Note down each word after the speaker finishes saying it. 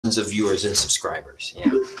thousands of viewers and subscribers.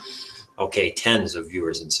 Yeah. Okay, tens of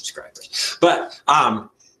viewers and subscribers. But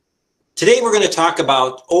today we're going to talk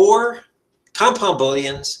about OR, compound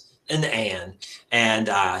Booleans, and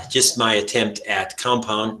just my attempt at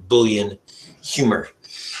compound Boolean humor.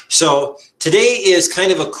 So today is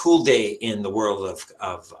kind of a cool day in the world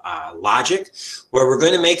of logic, where we're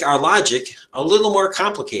going to make our logic a little more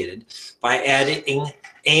complicated by adding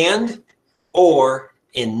and, or,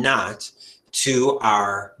 and not to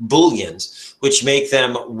our Booleans, which make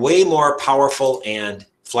them way more powerful and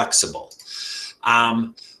flexible.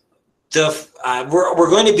 We're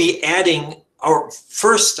going to be adding our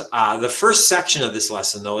first, the first section of this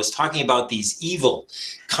lesson, though, is talking about these evil,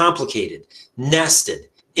 complicated, nested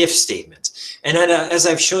if statements. And as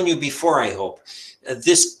I've shown you before, I hope,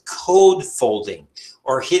 this code folding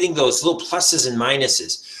or hitting those little pluses and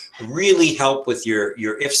minuses really help with your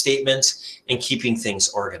if statements and keeping things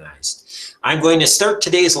organized. I'm going to start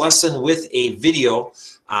today's lesson with a video.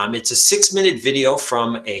 It's a 6-minute video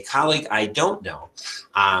from a colleague I don't know.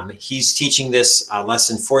 He's teaching this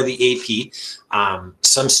lesson for the AP.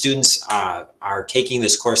 Some students are taking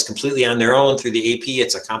this course completely on their own through the AP.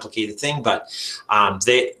 It's a complicated thing, but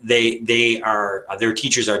their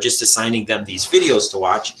teachers are just assigning them these videos to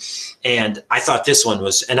watch. And I thought this one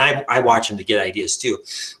was, and I watch them to get ideas too.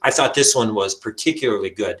 I thought this one was particularly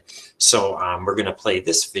good. So we're going to play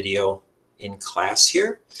this video in class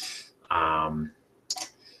here. And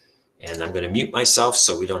I'm going to mute myself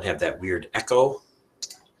so we don't have that weird echo.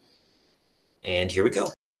 And here we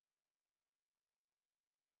go.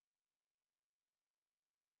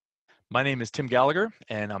 My name is Tim Gallagher,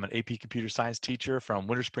 and I'm an AP Computer Science teacher from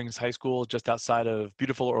Winter Springs High School, just outside of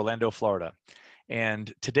beautiful Orlando, Florida.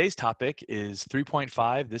 And today's topic is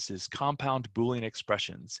 3.5. This is compound Boolean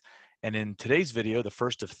expressions. And in today's video, the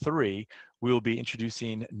first of 3, we will be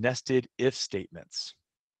introducing nested if statements.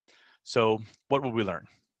 So what will we learn?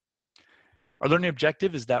 Our learning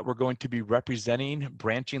objective is that we're going to be representing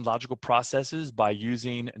branching logical processes by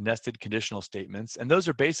using nested conditional statements. And those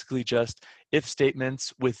are basically just if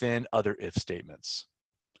statements within other if statements.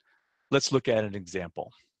 Let's look at an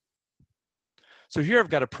example. So here I've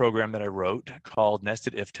got a program that I wrote called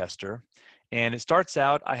Nested If Tester. And it starts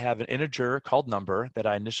out, I have an integer called number that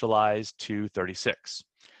I initialize to 36.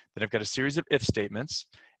 Then I've got a series of if statements.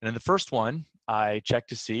 And in the first one, I check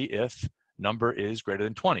to see if number is greater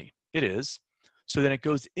than 20. It is. So then it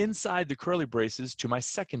goes inside the curly braces to my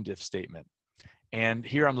second if statement. And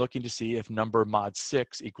here I'm looking to see if number mod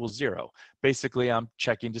 6 equals 0. Basically, I'm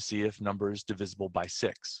checking to see if number is divisible by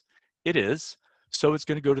 6. It is. So it's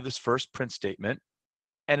going to go to this first print statement,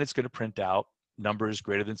 and it's going to print out number is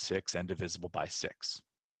greater than 6 and divisible by 6.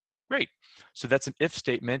 Great. So that's an if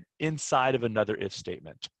statement inside of another if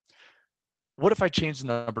statement. What if I change the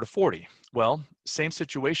number to 40? Well, same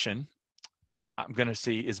situation. I'm going to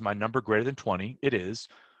see, is my number greater than 20? It is.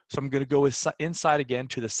 So I'm going to go inside again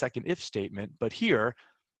to the second if statement, but here,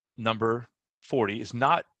 number 40 is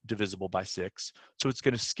not divisible by 6. So it's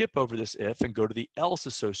going to skip over this if and go to the else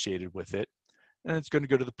associated with it. And it's going to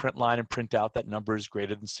go to the print line and print out that number is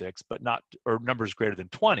greater than 6, but not, or number is greater than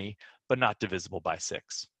 20, but not divisible by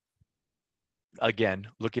 6. Again,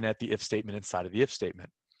 looking at the if statement inside of the if statement.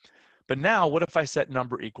 But now, what if I set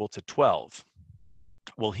number equal to 12?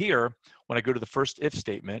 Well, here, when I go to the first if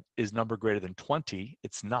statement, is number greater than 20?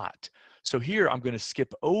 It's not. So here, I'm going to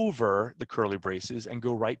skip over the curly braces and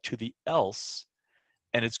go right to the else,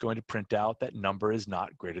 and it's going to print out that number is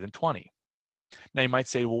not greater than 20. Now, you might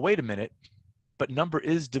say, well, wait a minute, but number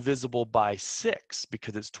is divisible by 6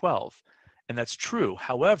 because it's 12. And that's true.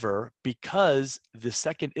 However, because the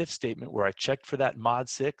second if statement where I checked for that mod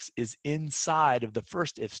 6 is inside of the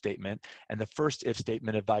first if statement, and the first if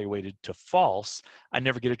statement evaluated to false, I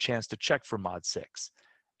never get a chance to check for mod 6.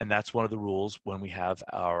 And that's one of the rules when we have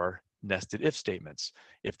our nested if statements.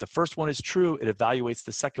 If the first one is true, it evaluates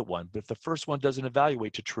the second one. But if the first one doesn't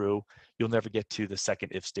evaluate to true, you'll never get to the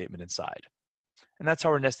second if statement inside. And that's how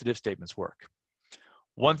our nested if statements work.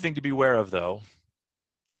 One thing to be aware of, though,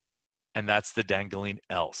 and that's the dangling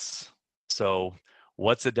else. So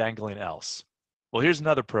what's a dangling else? Well, here's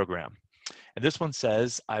another program. And this one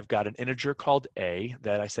says I've got an integer called a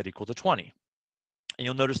that I set equal to 20. And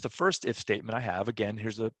you'll notice the first if statement I have, again,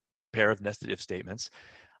 here's a pair of nested if statements.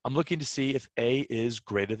 I'm looking to see if a is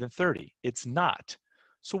greater than 30. It's not.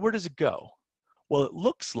 So where does it go? Well, it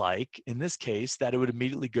looks like, in this case, that it would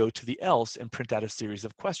immediately go to the else and print out a series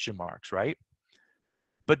of question marks, right?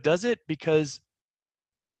 But does it? Because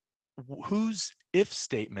whose if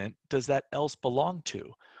statement does that else belong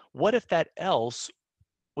to? What if that else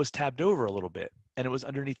was tabbed over a little bit? and it was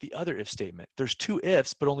underneath the other if statement. There's two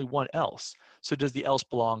ifs, but only one else. So does the else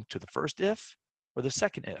belong to the first if or the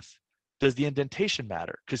second if? Does the indentation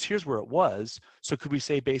matter? Because here's where it was. So could we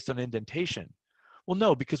say based on indentation? Well,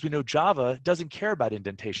 no, because we know Java doesn't care about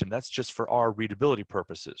indentation. That's just for our readability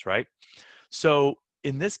purposes, right? So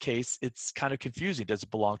in this case, it's kind of confusing. Does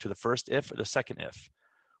it belong to the first if or the second if?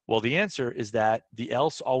 Well, the answer is that the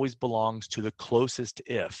else always belongs to the closest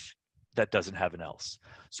if that doesn't have an else.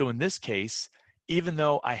 So in this case, even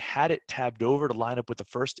though I had it tabbed over to line up with the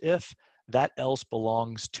first if, that else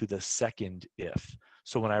belongs to the second if.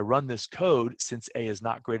 So when I run this code, since a is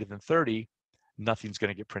not greater than 30, nothing's going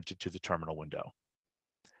to get printed to the terminal window.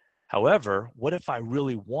 However, what if I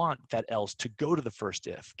really want that else to go to the first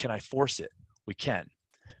if? Can I force it? We can.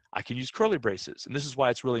 I can use curly braces, and this is why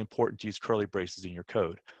it's really important to use curly braces in your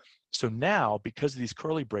code. So now, because of these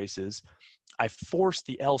curly braces, I force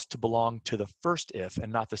the else to belong to the first if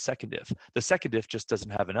and not the second if. The second if just doesn't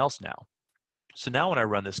have an else now. So now when I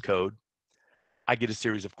run this code, I get a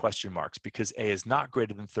series of question marks. Because a is not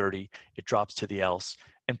greater than 30, it drops to the else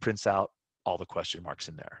and prints out all the question marks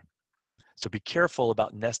in there. So be careful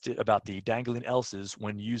about the dangling else's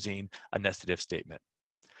when using a nested if statement.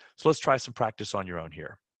 So let's try some practice on your own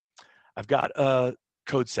here. I've got a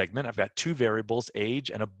code segment. I've got two variables, age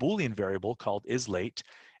and a Boolean variable called isLate,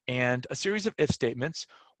 and a series of if statements.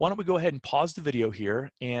 Why don't we go ahead and pause the video here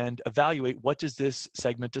and evaluate what does this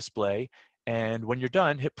segment display, and when you're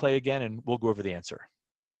done, hit play again and we'll go over the answer.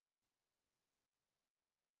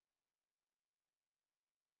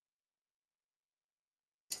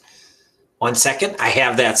 One second, I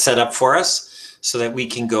have that set up for us so that we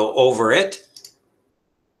can go over it.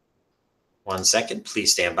 1 second,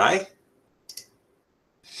 please stand by.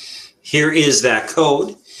 Here is that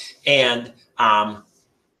code, and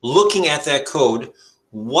looking at that code,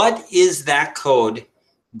 what is that code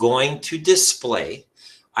going to display?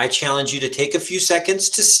 I challenge you to take a few seconds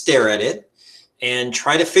to stare at it and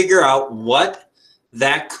try to figure out what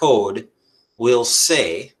that code will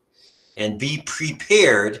say and be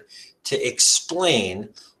prepared to explain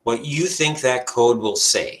what you think that code will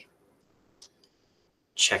say.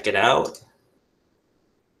 Check it out.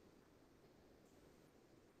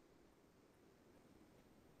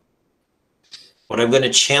 What I'm going to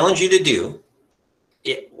challenge you to do,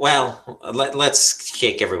 let's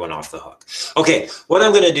kick everyone off the hook. Okay, what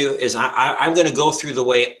I'm going to do is I'm going to go through the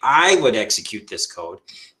way I would execute this code.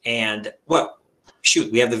 And, well,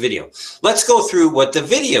 shoot, we have the video. Let's go through what the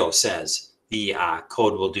video says the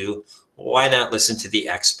code will do. Why not listen to the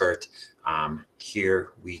expert? Here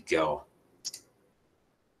we go.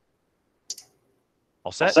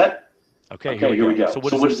 All set? Okay, here we go. So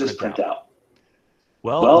what does this print out?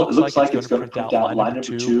 Well, it looks like it's going to print out line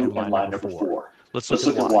number 2 and line number 4. Let's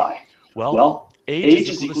look at why. Well, age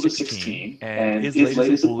is equal to 16, and isLate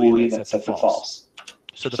is a Boolean that sets it false.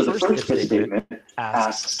 So the first if statement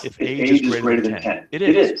asks if age is greater than 10. It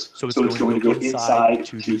is. So it's going to go inside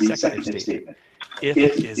to the second if statement. If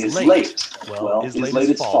isLate, well, isLate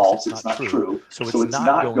is false, it's not true, so it's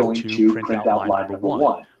not going to print out line number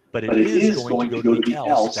 1. But it is going to go to the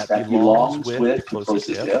else that belongs with the closest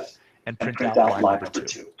if and print out line number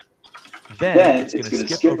 2. Then it's going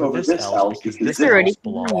to skip over this else because this else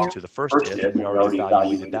belongs to the first if, and we already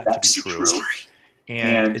evaluated that to be true.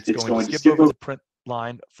 And it's going to skip over the print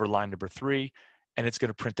line for line number 3, and it's going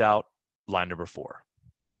to print out line number 4.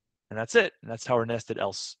 And that's it. And that's how our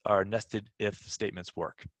nested if statements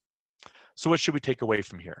work. So what should we take away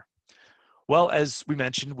from here? Well, as we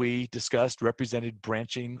mentioned, we discussed represented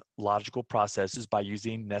branching logical processes by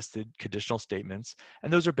using nested conditional statements.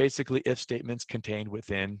 And those are basically if statements contained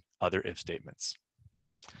within other if statements.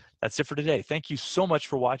 That's it for today. Thank you so much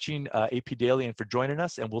for watching AP Daily and for joining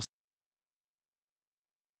us. And we'll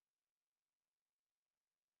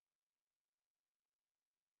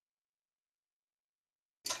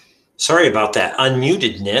Sorry about that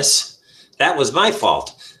unmutedness. That was my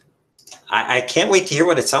fault. I can't wait to hear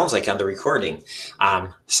what it sounds like on the recording.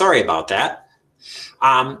 Sorry about that.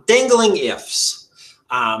 Dangling ifs.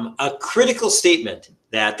 A critical statement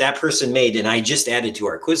that person made, and I just added to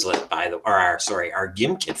our Quizlet our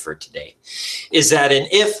GIM kit for today, is that an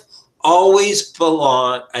if always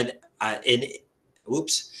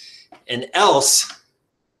an else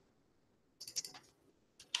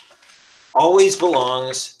always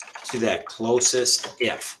belongs to that closest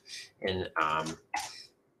if.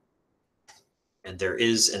 And there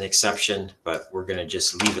is an exception, but we're going to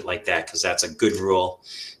just leave it like that because that's a good rule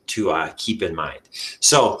to keep in mind.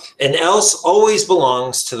 So an else always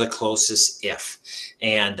belongs to the closest if.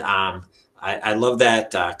 And I love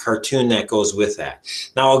that cartoon that goes with that.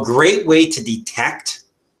 Now, a great way to detect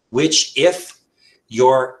which if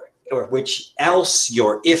which else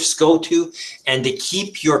your ifs go to, and to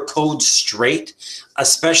keep your code straight,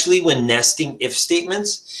 especially when nesting if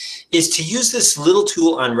statements, is to use this little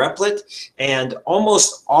tool on Replit. And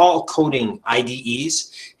almost all coding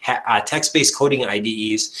IDEs, text-based coding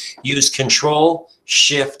IDEs, use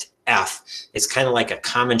Control-Shift-F. It's kind of like a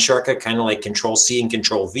common shortcut, kind of like Control-C and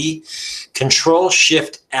Control-V.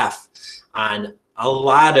 Control-Shift-F on a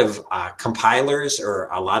lot of compilers or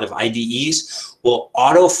a lot of IDEs will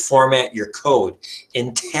auto-format your code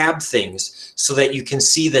and tab things so that you can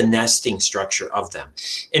see the nesting structure of them.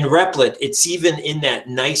 In Replit, it's even in that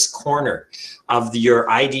nice corner of your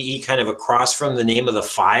IDE, kind of across from the name of the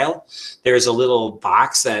file. There's a little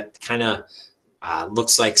box that kind of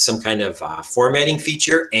looks like some kind of formatting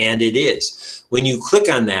feature, and it is. When you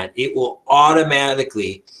click on that, it will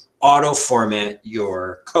automatically auto format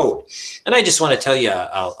your code. And I just want to tell you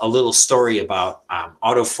a little story about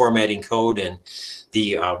auto formatting code and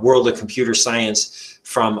the world of computer science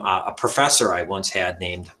from a professor I once had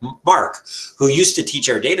named Mark, who used to teach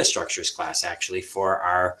our data structures class actually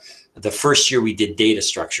for the first year we did data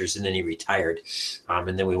structures, and then he retired.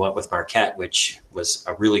 And then we went with Marquette, which was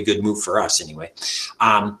a really good move for us anyway.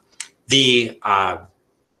 It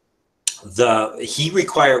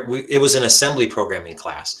was an assembly programming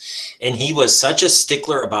class, and he was such a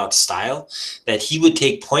stickler about style that he would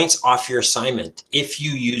take points off your assignment if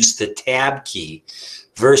you used the tab key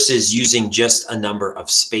versus using just a number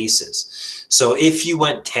of spaces. So if you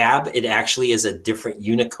went tab, it actually is a different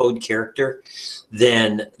Unicode character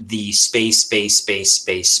than the space,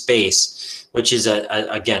 which is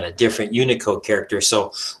again a different Unicode character.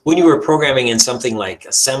 So when you were programming in something like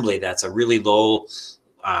assembly, that's a really low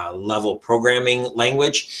level programming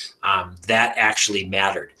language, that actually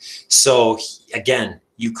mattered. So again,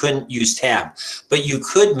 you couldn't use tab, but you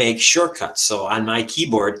could make shortcuts. So on my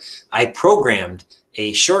keyboard, I programmed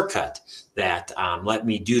a shortcut that let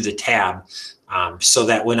me do the tab, so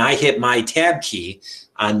that when I hit my tab key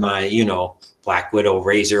on my, Black Widow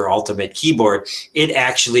Razor Ultimate keyboard, it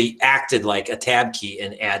actually acted like a tab key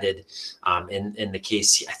and added, in the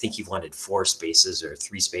case, I think he wanted 4 spaces or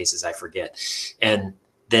 3 spaces, I forget. And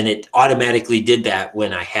then it automatically did that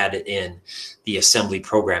when I had it in the assembly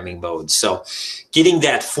programming mode. So getting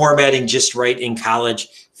that formatting just right in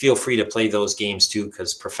college, feel free to play those games too,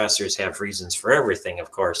 because professors have reasons for everything,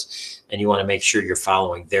 of course, and you want to make sure you're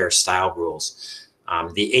following their style rules.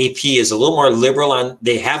 The AP is a little more liberal on,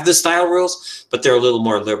 they have the style rules, but they're a little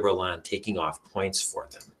more liberal on taking off points for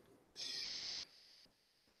them.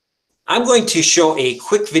 I'm going to show a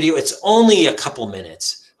quick video. It's only a couple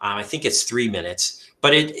minutes. I think it's 3 minutes.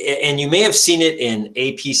 But and you may have seen it in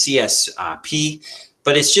APCSP,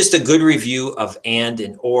 but it's just a good review of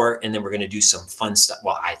and or, and then we're going to do some fun stuff.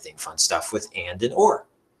 Well, I think fun stuff with and or.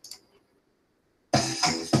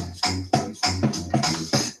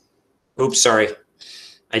 Oops, sorry.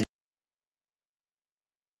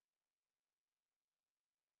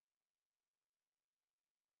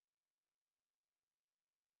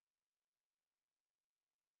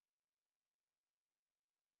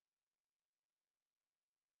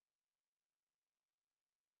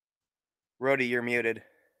 Rody, you're muted.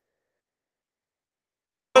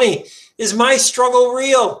 Funny, is my struggle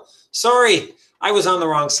real? Sorry, I was on the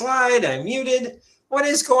wrong slide. I'm muted. What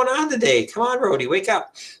is going on today? Come on, Rody, wake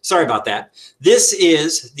up. Sorry about that. This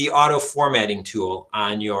is the auto formatting tool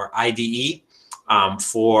on your IDE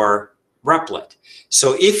for Replit.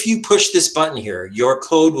 So if you push this button here, your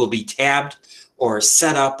code will be tabbed or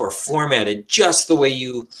set up or formatted just the way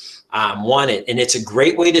you want it. And it's a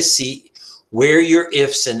great way to see where your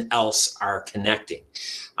ifs and else are connecting.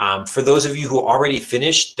 For those of you who already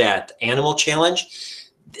finished that animal challenge,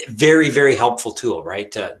 very, very helpful tool,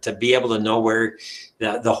 right? To be able to know where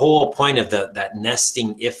the whole point of that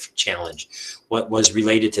nesting if challenge, what was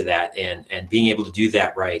related to that, and being able to do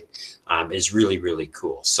that right is really, really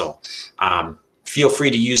cool. So feel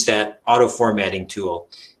free to use that auto formatting tool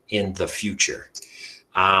in the future.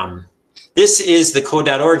 This is the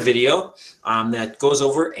code.org video that goes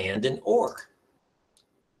over and or.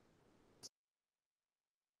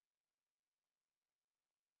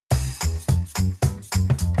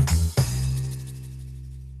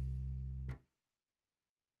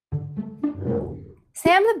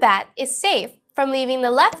 Sam the Bat is safe from leaving the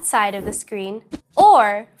left side of the screen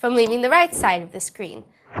or from leaving the right side of the screen.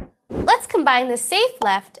 Let's combine the safe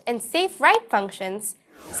left and safe right functions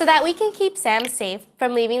so that we can keep Sam safe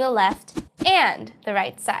from leaving the left and the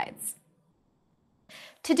right sides.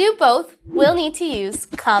 To do both, we'll need to use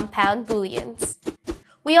compound Booleans.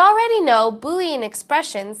 We already know Boolean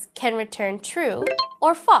expressions can return true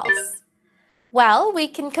or false. Well, we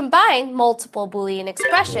can combine multiple Boolean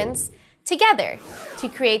expressions together to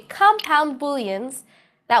create compound Booleans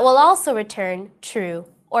that will also return true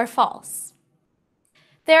or false.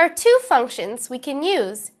 There are two functions we can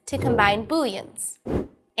use to combine Booleans,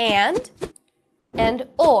 and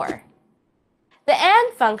or. The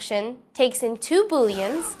AND function takes in two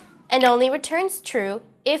Booleans and only returns true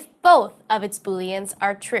if both of its Booleans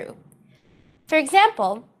are true. For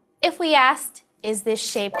example, if we asked, is this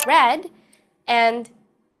shape red? And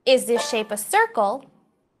is this shape a circle?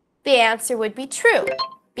 The answer would be true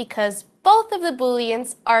because both of the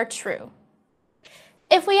Booleans are true.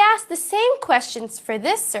 If we ask the same questions for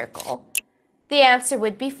this circle, the answer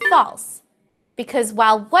would be false because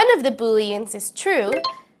while one of the Booleans is true,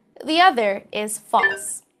 the other is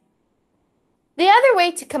false. The other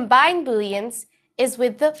way to combine Booleans is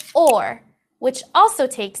with the OR, which also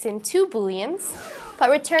takes in two Booleans but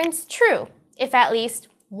returns true if at least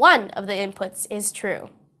one of the inputs is true.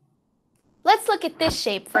 Let's look at this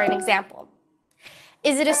shape for an example.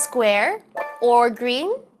 Is it a square or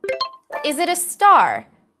green? Is it a star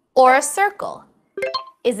or a circle?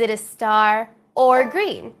 Is it a star or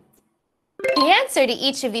green? The answer to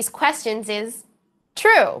each of these questions is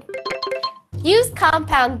true. Use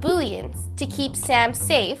compound Booleans to keep Sam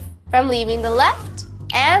safe from leaving the left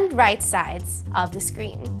and right sides of the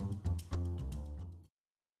screen.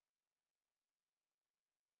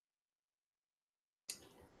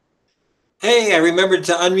 Hey, I remembered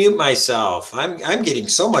to unmute myself. I'm getting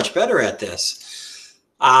so much better at this.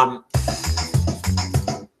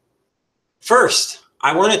 First,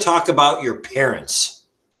 I want to talk about your parents,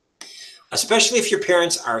 especially if your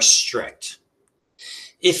parents are strict.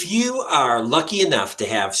 If you are lucky enough to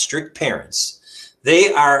have strict parents,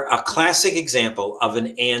 they are a classic example of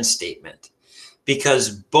an AND statement because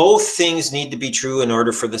both things need to be true in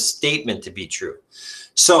order for the statement to be true.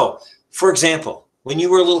 So, for example, when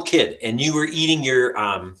you were a little kid and you were eating your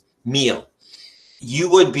meal, you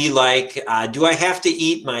would be like, do I have to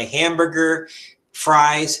eat my hamburger,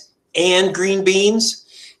 fries, and green beans?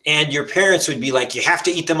 And your parents would be like, you have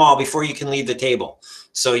to eat them all before you can leave the table.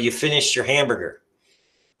 So you finished your hamburger,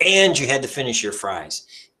 and you had to finish your fries,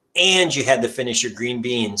 and you had to finish your green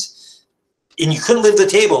beans, and you couldn't leave the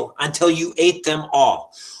table until you ate them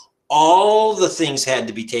all. All the things had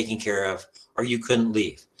to be taken care of, or you couldn't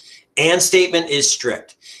leave. AND statement is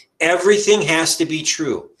strict. Everything has to be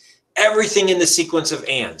true. Everything in the sequence of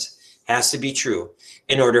ANDs has to be true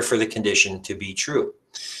in order for the condition to be true.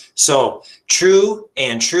 So true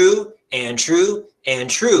and true and true and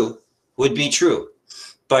true would be true.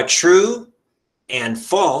 But true and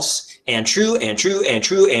false and true and true and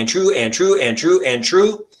true and true and true and true and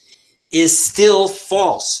true is still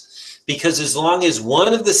false. Because as long as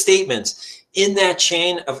one of the statements in that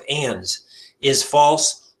chain of ANDs is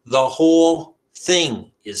false, the whole thing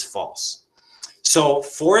is false. So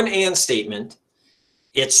for an AND statement,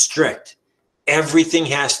 it's strict. Everything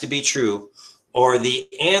has to be true or the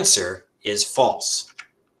answer is false.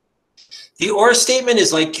 The OR statement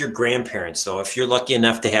is like your grandparents, though, if you're lucky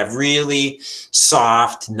enough to have really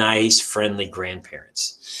soft, nice, friendly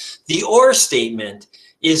grandparents. The OR statement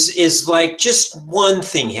is like just one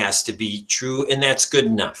thing has to be true, and that's good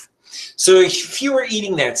enough. So if you were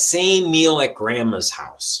eating that same meal at grandma's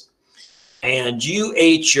house, and you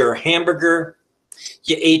ate your hamburger,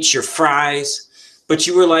 you ate your fries, but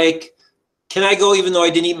you were like, can I go even though I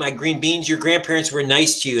didn't eat my green beans? Your grandparents were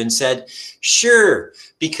nice to you and said, sure,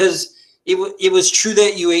 because it was true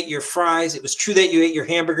that you ate your fries. It was true that you ate your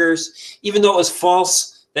hamburgers. Even though it was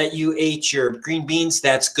false that you ate your green beans,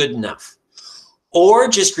 that's good enough. Or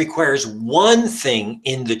just requires one thing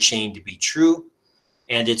in the chain to be true,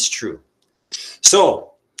 and it's true.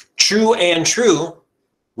 So true and true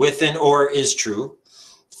with an or is true.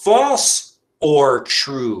 False or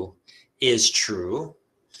true is true.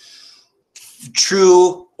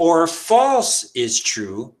 True or false is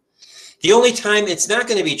true. The only time it's not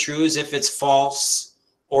going to be true is if it's false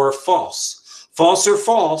or false. False or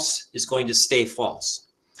false is going to stay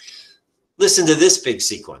false. Listen to this big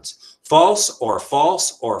sequence. False or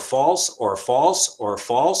false or false or false or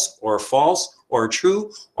false or false or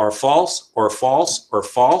true or false or false or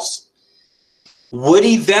false would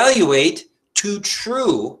evaluate to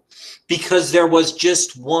true because there was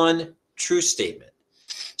just one true statement.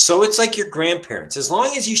 So it's like your grandparents. As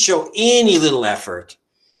long as you show any little effort,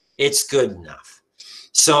 it's good enough.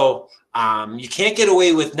 So you can't get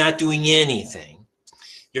away with not doing anything.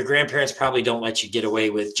 Your grandparents probably don't let you get away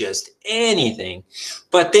with just anything,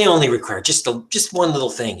 but they only require just one little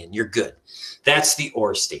thing and you're good. That's the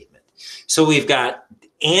or statement. So we've got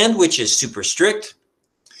and, which is super strict.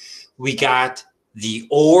 We got the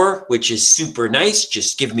or, which is super nice,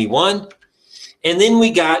 just give me one. And then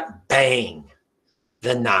we got bang,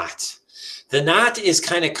 the not. The not is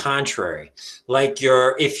kind of contrary. Like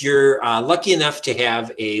if you're lucky enough to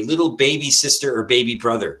have a little baby sister or baby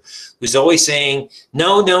brother who's always saying,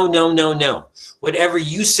 no, no, no, no, no. Whatever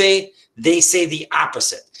you say, they say the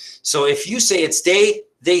opposite. So if you say it's day,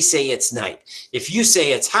 they say it's night. If you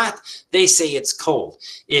say it's hot, they say it's cold.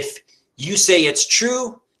 If you say it's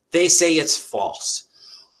true, they say it's false.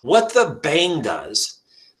 What the bang does,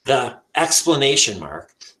 the exclamation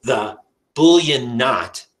mark, the Boolean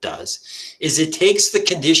not does, is it takes the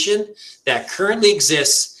condition that currently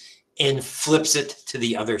exists and flips it to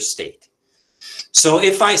the other state. So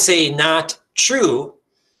if I say not true,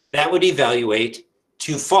 that would evaluate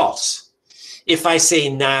to false. If I say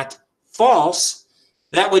not false,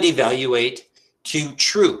 that would evaluate to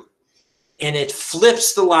true. And it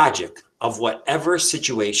flips the logic of whatever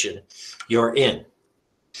situation you're in.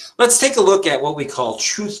 Let's take a look at what we call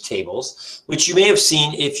truth tables, which you may have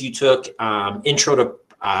seen if you took intro to,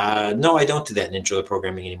 no, I don't do that in intro to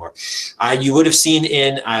programming anymore. You would have seen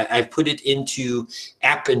in, I put it into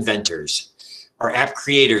app inventors or app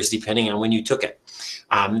creators, depending on when you took it.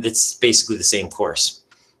 It's basically the same course.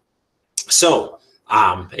 So,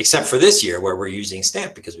 except for this year where we're using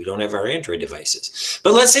Snap because we don't have our Android devices.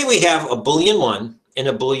 But let's say we have a Boolean 1 and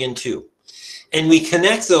a Boolean 2. And we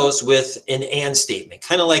connect those with an and statement,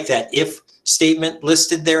 kind of like that if statement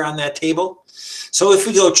listed there on that table. So if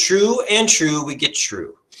we go true and true, we get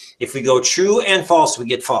true. If we go true and false, we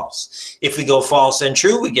get false. If we go false and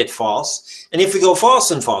true, we get false. And if we go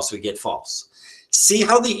false and false, we get false. See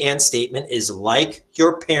how the and statement is like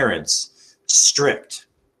your parents, strict.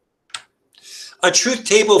 A truth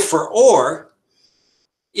table for or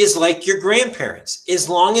is like your grandparents. As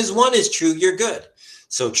long as one is true, you're good.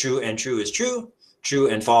 So true and true is true, true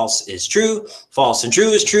and false is true, false and true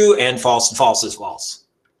is true, and false is false.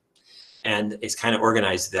 And it's kind of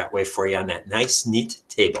organized that way for you on that nice, neat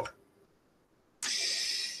table.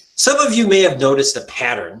 Some of you may have noticed a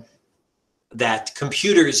pattern that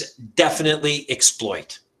computers definitely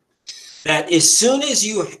exploit. That as soon as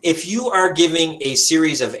if you are giving a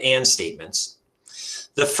series of and statements,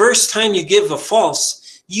 the first time you give a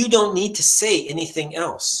false, you don't need to say anything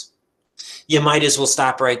else. You might as well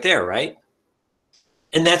stop right there, right?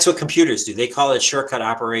 And that's what computers do. They call it shortcut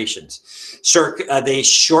operations. They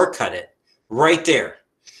shortcut it right there.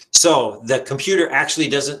 So the computer actually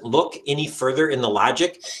doesn't look any further in the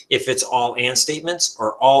logic if it's all and statements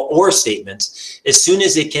or all or statements. As soon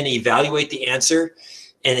as it can evaluate the answer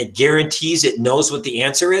and it guarantees it knows what the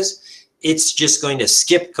answer is, it's just going to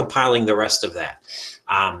skip compiling the rest of that.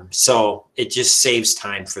 So it just saves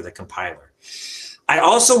time for the compiler. I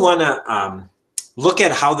also want to look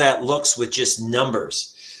at how that looks with just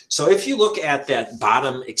numbers. So if you look at that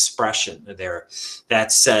bottom expression there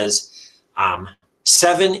that says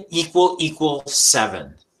 7 equal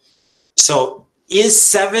 7. So is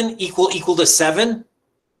 7 equal to 7?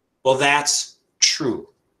 Well, that's true.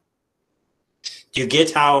 Do you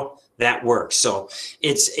get how that works? So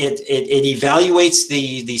it evaluates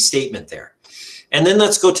the statement there. And then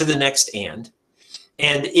let's go to the next and.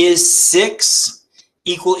 And is 6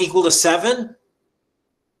 equal to 7?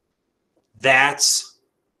 That's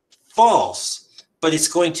false, but it's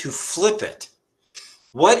going to flip it.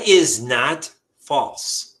 What is not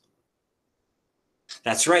false?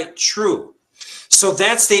 That's right, true. So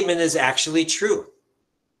that statement is actually true.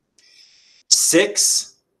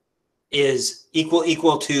 6 is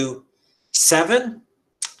equal to 7?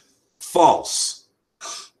 False.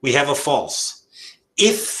 We have a false.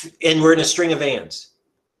 And we're in a string of ands.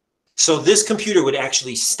 So this computer would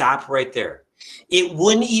actually stop right there. It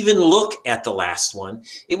wouldn't even look at the last one.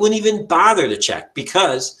 It wouldn't even bother to check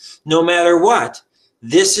because no matter what,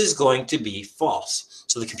 this is going to be false.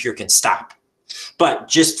 So the computer can stop. But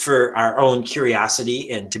just for our own curiosity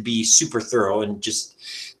and to be super thorough and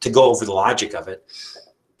just to go over the logic of it,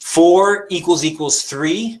 4 equals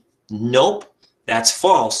 3? Nope, that's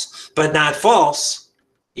false. But not false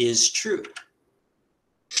is true.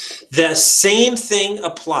 The same thing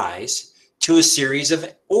applies to a series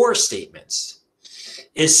of or statements.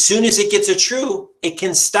 As soon as it gets a true, it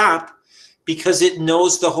can stop because it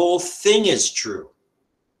knows the whole thing is true.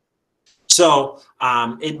 So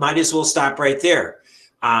it might as well stop right there.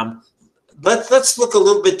 Let's look a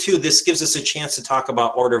little bit too. This gives us a chance to talk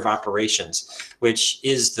about order of operations, which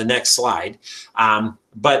is the next slide. In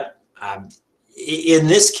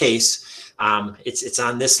this case, it's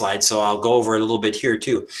on this slide, so I'll go over it a little bit here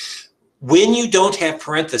too. When you don't have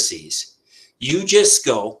parentheses, you just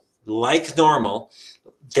go like normal.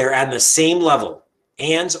 They're on the same level.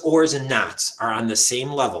 ands, ors, and nots are on the same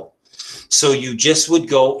level. So you just would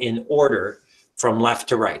go in order from left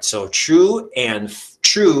to right. So true and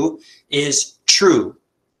true is true.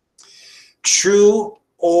 True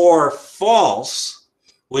or false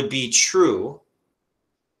would be true.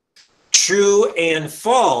 True and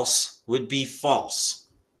false would be false.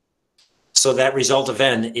 So that result of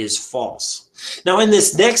n is false. Now in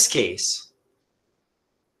this next case,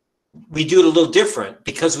 we do it a little different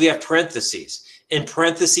because we have parentheses. And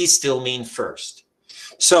parentheses still mean first.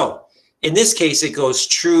 So in this case, it goes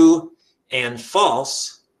true and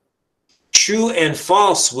false. True and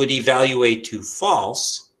false would evaluate to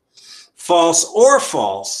false. False or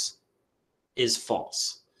false is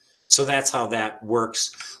false. So that's how that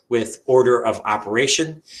works with order of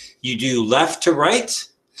operation. You do left to right,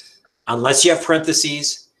 unless you have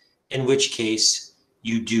parentheses, in which case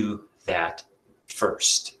you do that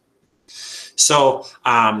first. So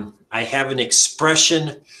I have an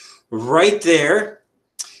expression right there.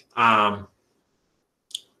 I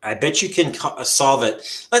bet you can solve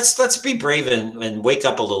it. Let's be brave and wake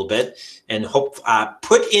up a little bit and hope.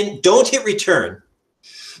 Put in, don't hit return,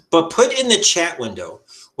 but put in the chat window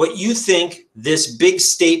what you think this big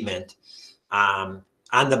statement on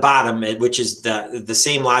the bottom, which is the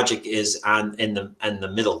same logic is in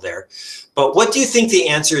the middle there. But what do you think the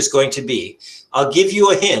answer is going to be? I'll give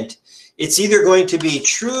you a hint. It's either going to be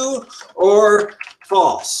true or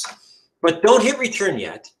false. But don't hit return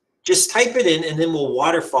yet. Just type it in and then we'll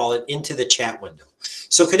waterfall it into the chat window.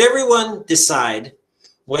 So could everyone decide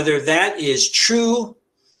whether that is true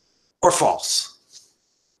or false?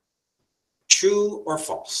 True or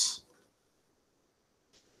false?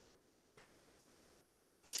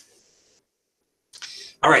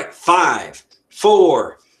 All right, 5,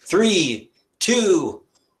 4, 3, 2,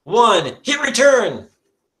 1, hit return.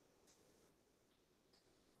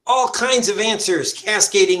 All kinds of answers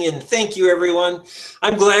cascading in. Thank you, everyone.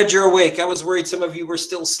 I'm glad you're awake. I was worried some of you were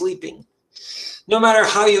still sleeping. No matter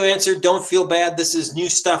how you answered, don't feel bad. This is new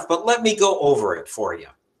stuff, but let me go over it for you.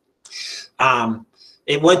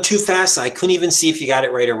 It went too fast. I couldn't even see if you got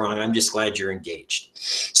it right or wrong. I'm just glad you're engaged.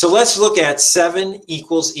 So let's look at 7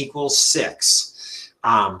 equals 6.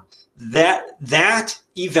 That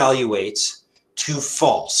evaluates to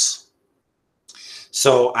false.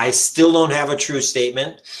 So I still don't have a true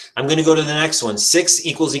statement. I'm going to go to the next one. 6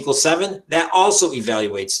 equals 7. That also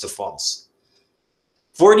evaluates to false.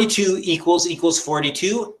 42 equals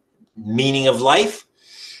 42, meaning of life.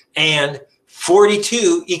 And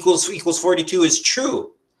 42 equals 42 is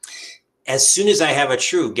true. As soon as I have a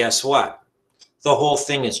true, guess what? The whole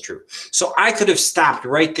thing is true. So I could have stopped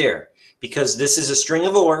right there because this is a string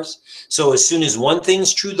of ors. So as soon as one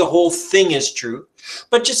thing's true, the whole thing is true.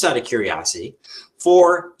 But just out of curiosity,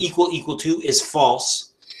 4 equal to is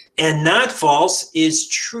false, and not false is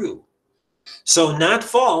true. So not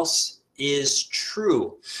false is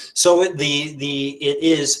true. So it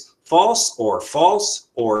is false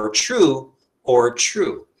or true or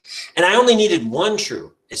true. And I only needed one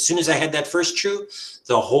true. As soon as I had that first true,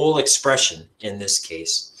 the whole expression in this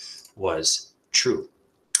case was true.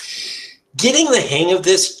 Getting the hang of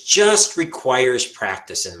this just requires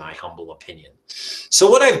practice, in my humble opinion. So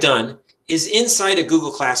what I've done is inside a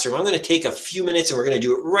Google Classroom, I'm going to take a few minutes and we're going to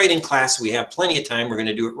do it right in class. We have plenty of time. We're going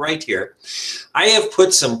to do it right here. I have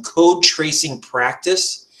put some code tracing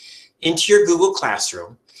practice into your Google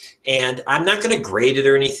Classroom, and I'm not going to grade it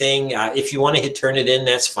or anything. If you want to hit turn it in,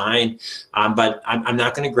 that's fine, but I'm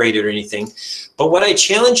not going to grade it or anything. But what I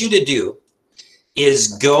challenge you to do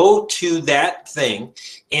is go to that thing,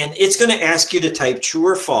 and it's going to ask you to type true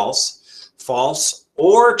or false. False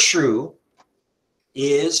or true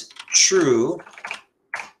is true.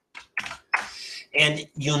 And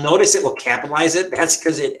you'll notice it will capitalize it. That's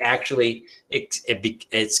because it actually,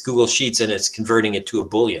 it's Google Sheets and it's converting it to a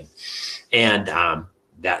Boolean. And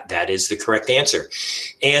that is the correct answer.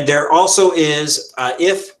 And there also is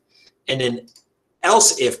if and an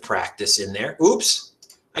else if practice in there. Oops,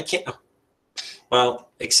 I can't.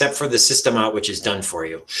 Well, except for the system out, which is done for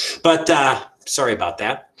you. But sorry about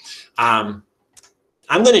that. I'm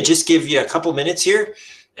going to just give you a couple minutes here,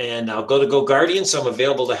 and I'll go to GoGuardian, so I'm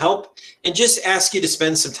available to help, and just ask you to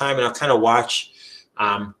spend some time, and I'll kind of watch.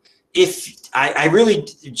 If I really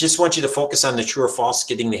just want you to focus on the true or false,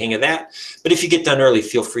 getting the hang of that. But if you get done early,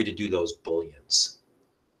 feel free to do those Booleans.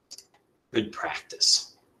 Good practice.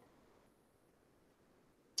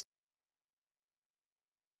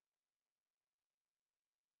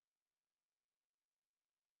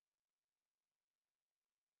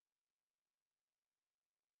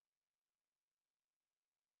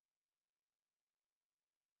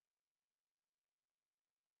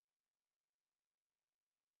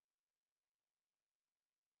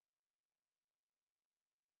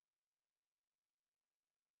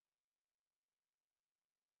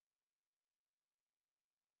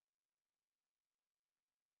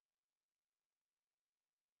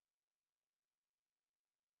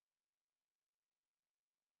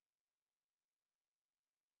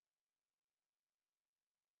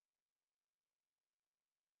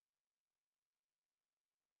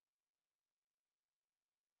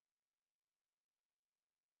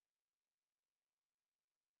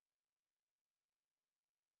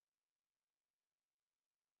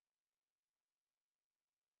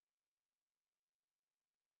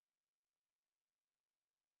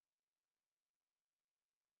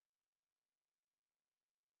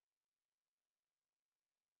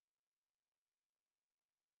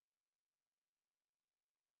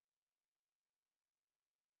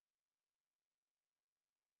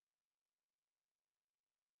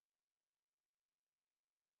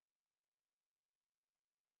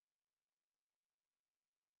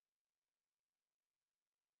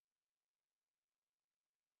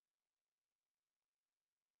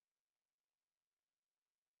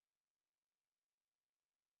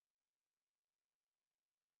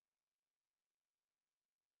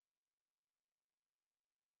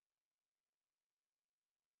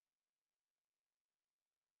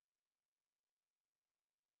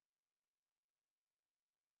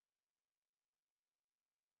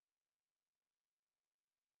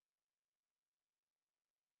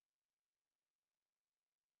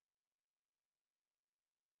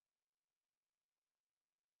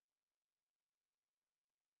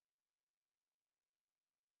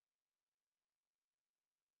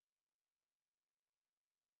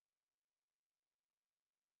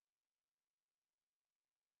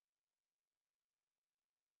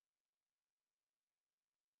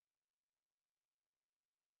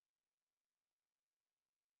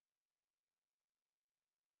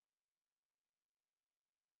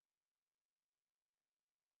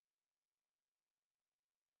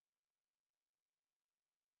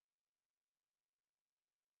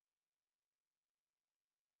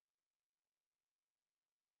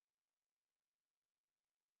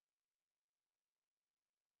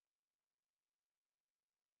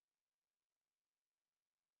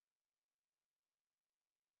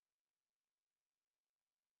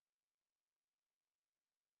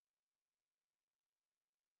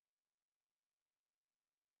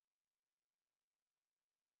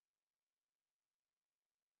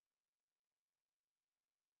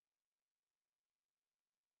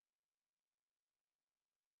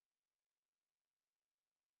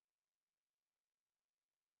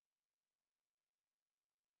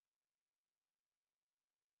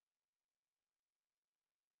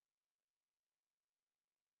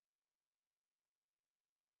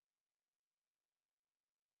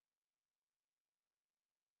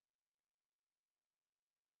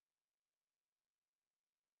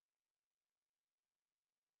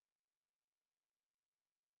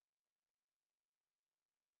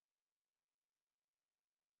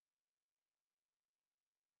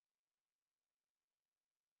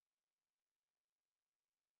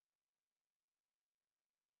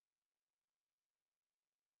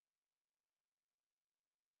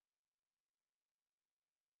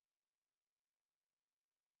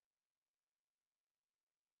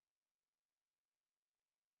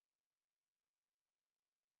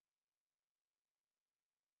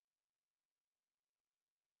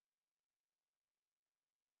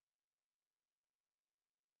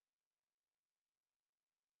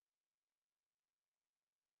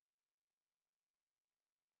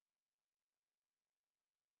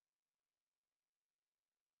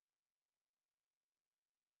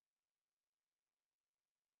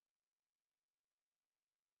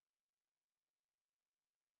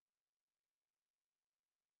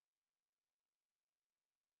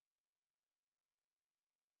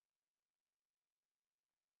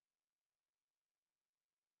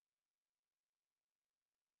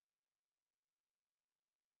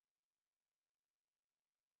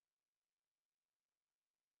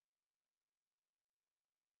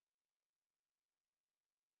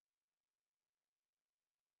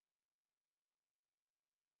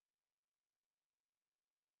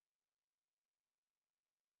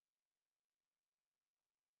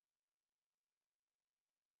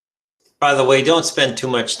 By the way, don't spend too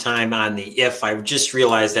much time on the if. I've just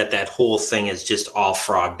realized that that whole thing is just all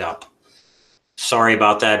frogged up. Sorry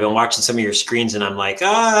about that. I've been watching some of your screens and I'm like,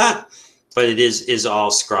 but it is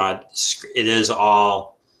all scrawled. It is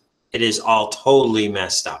all totally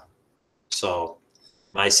messed up. So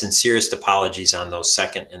my sincerest apologies on those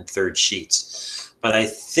second and third sheets. But I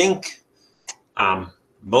think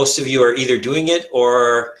most of you are either doing it,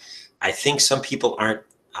 or I think some people aren't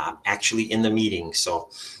actually in the meeting.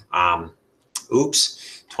 So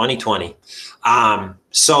oops, 2020.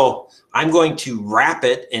 So I'm going to wrap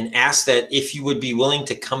it and ask that if you would be willing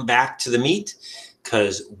to come back to the meet,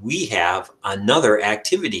 because we have another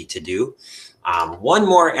activity to do. One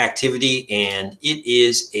more activity, and it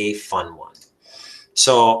is a fun one.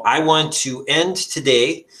 So I want to end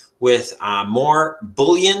today with more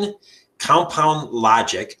Boolean compound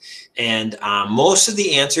logic. And most of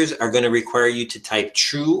the answers are going to require you to type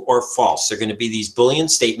true or false. They're going to be these Boolean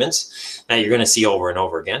statements that you're going to see over and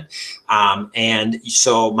over again. And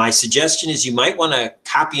so my suggestion is you might want to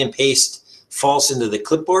copy and paste false into the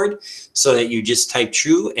clipboard so that you just type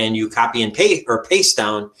true and you copy and paste or paste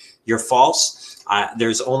down your false.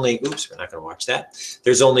 There's only, oops, we're not going to watch that.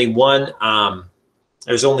 There's only one,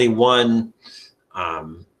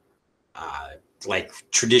 like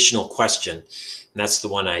traditional question. And that's the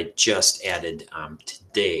one I just added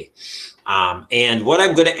today. And what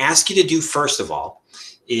I'm going to ask you to do first of all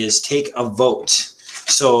is take a vote.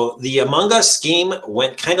 So the Among Us game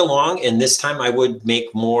went kind of long, and this time I would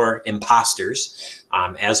make more imposters,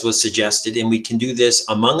 as was suggested. And we can do this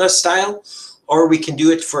Among Us style, or we can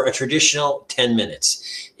do it for a traditional 10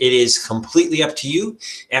 minutes. It is completely up to you.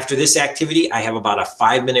 After this activity, I have about a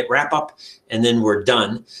 5-minute wrap up, and then we're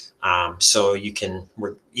done. So you can,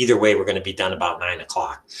 either way, we're going to be done about 9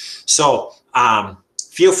 o'clock. So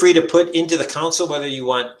feel free to put into the console whether you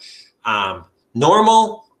want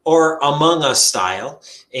normal or Among Us style.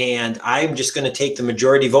 And I'm just going to take the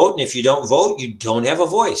majority vote. And if you don't vote, you don't have a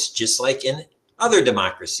voice, just like in other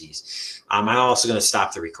democracies. I'm also going to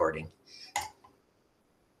stop the recording.